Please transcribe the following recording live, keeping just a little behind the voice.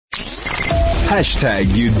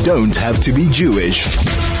Hashtag you don't have to be Jewish.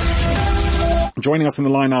 Joining us on the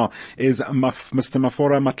line now is Mr.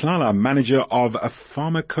 Mafora Matlala, manager of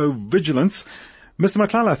Pharmacovigilance. Mr.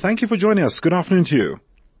 Matlala, thank you for joining us. Good afternoon to you.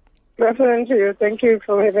 Good afternoon to you. Thank you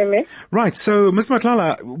for having me. Right. So, Mr.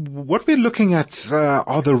 Matlala, what we're looking at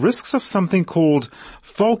are the risks of something called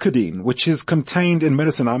Pholcodine, which is contained in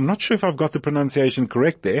medicine. I'm not sure if I've got the pronunciation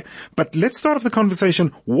correct there, but let's start off the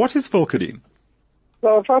conversation. What is Pholcodine?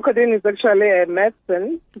 So, Pholcodine is actually a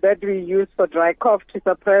medicine that we use for dry cough to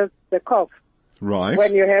suppress the cough. Right.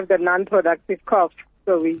 When you have the non-productive cough.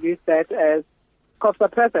 So we use that as cough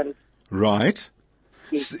suppressant. Right.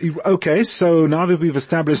 Okay, so now that we've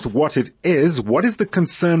established what it is, what is the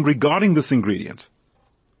concern regarding this ingredient?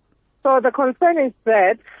 So the concern is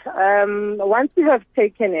that once you have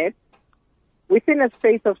taken it, within a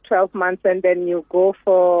space of 12 months, and then you go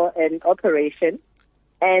for an operation,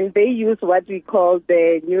 and they use what we call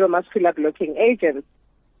the neuromuscular blocking agents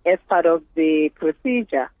as part of the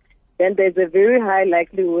procedure, then there's a very high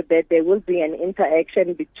likelihood that there will be an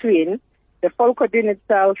interaction between the Pholcodine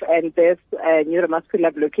itself and this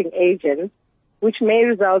neuromuscular blocking agent, which may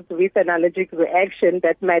result with an allergic reaction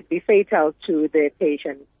that might be fatal to the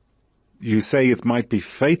patient. You say it might be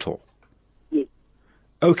fatal? Yes.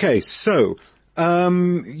 Okay, so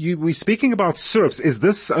we're speaking about syrups. Is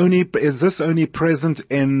this only present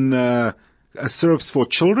in syrups for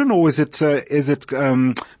children, or is it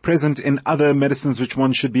present in other medicines which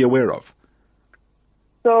one should be aware of?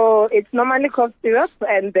 So it's normally cough syrup,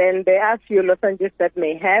 and then there are few lozenges that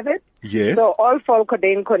may have it. Yes. So all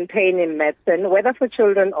Pholcodine contained in medicine, whether for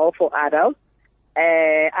children or for adults,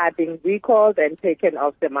 are being recalled and taken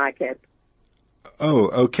off the market. Oh,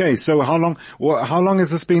 okay. So how long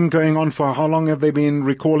has this been going on for? How long have they been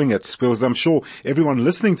recalling it? Because I'm sure everyone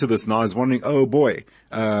listening to this now is wondering, oh boy,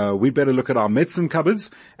 we better look at our medicine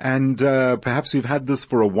cupboards, and perhaps we've had this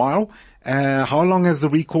for a while. How long has the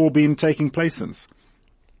recall been taking place since?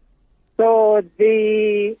 So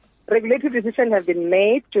the regulatory decision has been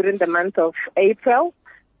made during the month of April.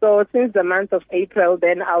 So since the month of April,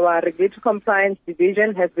 then our regulatory compliance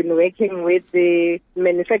division has been working with the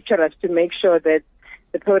manufacturers to make sure that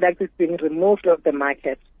the product is being removed off the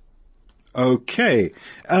market. Okay.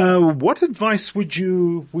 What advice would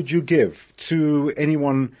you give to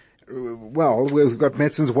anyone? Well, we've got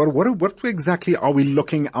medicines. What exactly are we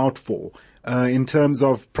looking out for in terms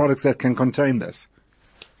of products that can contain this?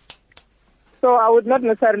 So I would not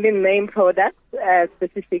necessarily name products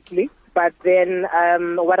specifically, but then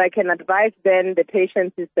what I can advise then the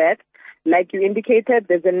patients is that, like you indicated,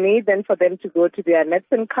 there's a need then for them to go to their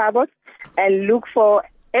medicine cupboard and look for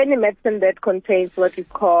any medicine that contains what we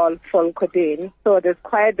call Pholcodine. So there's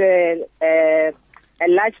quite a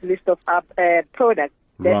large list of products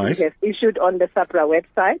that we have issued on the SAPRA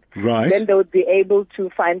website. Right. Then they would be able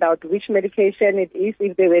to find out which medication it is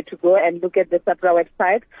if they were to go and look at the SAPRA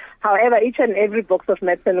website. However, each and every box of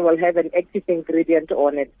medicine will have an active ingredient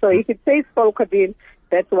on it. So if it says Pholcodine,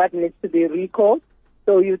 that's what needs to be recalled.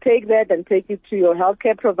 So you take that and take it to your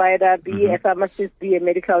healthcare provider, be a pharmacist, be a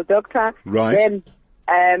medical doctor. Right.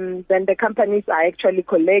 Then the companies are actually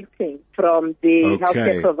collecting from the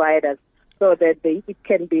healthcare providers, so that it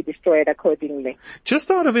can be destroyed accordingly. Just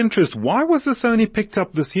out of interest, why was this only picked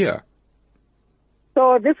up this year?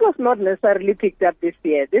 So this was not necessarily picked up this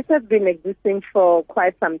year. This has been existing for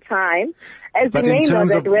quite some time. As you may know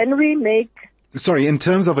that when we make... Sorry, in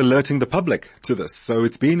terms of alerting the public to this. So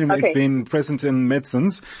it's been present in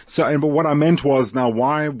medicines. So, but what I meant was now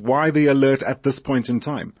why the alert at this point in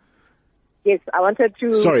time? Yes, I wanted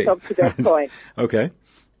to talk to that point. Okay.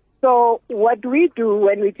 So what we do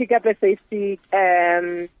when we pick up a safety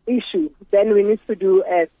issue, then we need to do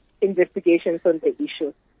investigations on the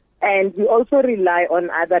issue. And we also rely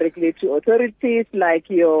on other regulatory authorities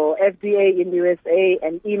like your FDA in USA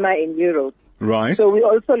and EMA in Europe. Right. So we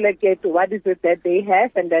also look at what is it that they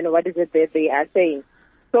have and then what is it that they are saying.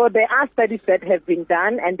 So there are studies that have been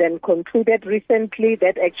done and then concluded recently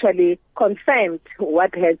that actually confirmed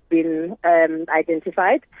what has been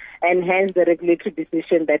identified, and hence the regulatory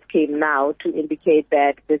decision that came now to indicate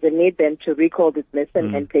that there's a need then to recall this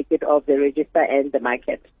medicine and take it off the register and the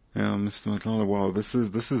market. Yeah, Mr. Matlala, wow, this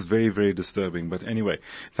is very, very disturbing. But anyway,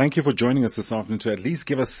 thank you for joining us this afternoon to at least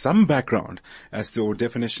give us some background as to our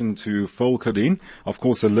definition to Pholcodine. Of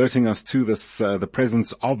course, alerting us to this, the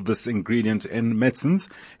presence of this ingredient in medicines,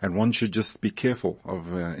 and one should just be careful of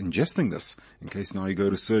ingesting this in case now you go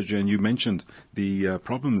to surgery. And you mentioned the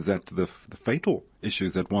problems that the fatal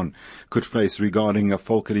issues that one could face regarding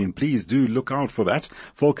Pholcodine. Please do look out for that.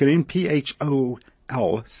 Pholcodine, Pholcodine.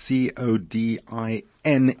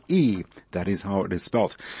 That is how it is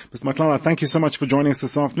spelled. Mr. Matlala, thank you so much for joining us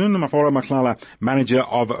this afternoon. Mafora Matlala, Manager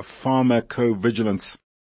of Pharmacovigilance.